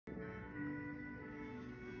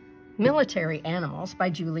Military Animals by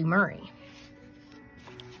Julie Murray.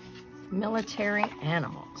 Military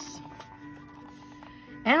animals.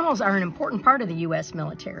 Animals are an important part of the U.S.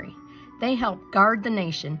 military. They help guard the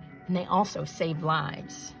nation, and they also save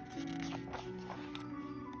lives.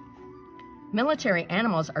 Military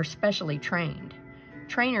animals are specially trained.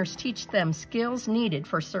 Trainers teach them skills needed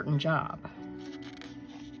for a certain job.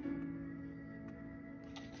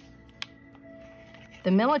 The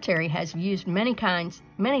military has used many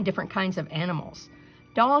different kinds of animals.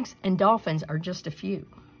 Dogs and dolphins are just a few.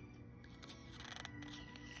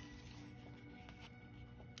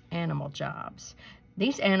 Animal jobs.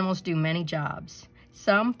 These animals do many jobs.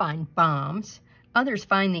 Some find bombs, others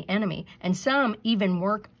find the enemy, and some even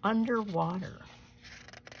work underwater.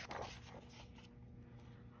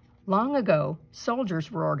 Long ago,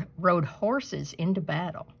 soldiers rode horses into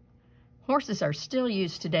battle. Horses are still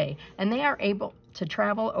used today, and they are able to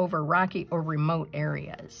travel over rocky or remote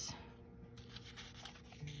areas.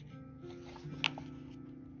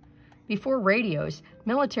 Before radios,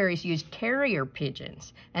 militaries used carrier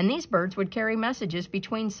pigeons, and these birds would carry messages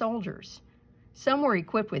between soldiers. Some were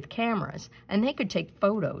equipped with cameras, and they could take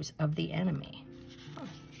photos of the enemy.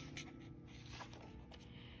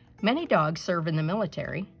 Many dogs serve in the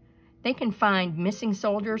military. They can find missing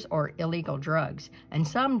soldiers or illegal drugs, and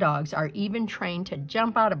some dogs are even trained to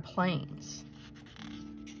jump out of planes.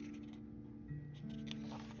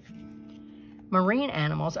 Marine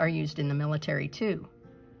animals are used in the military too.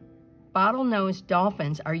 Bottlenose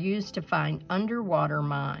dolphins are used to find underwater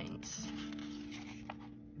mines.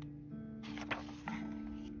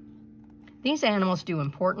 These animals do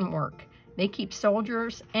important work. They keep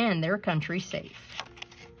soldiers and their country safe.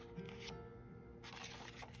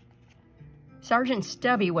 Sergeant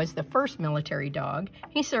Stubby was the first military dog.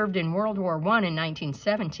 He served in World War I in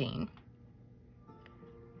 1917.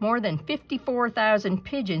 More than 54,000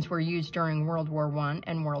 pigeons were used during World War I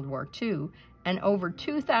and World War II, and over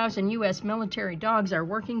 2,000 U.S. military dogs are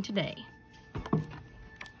working today.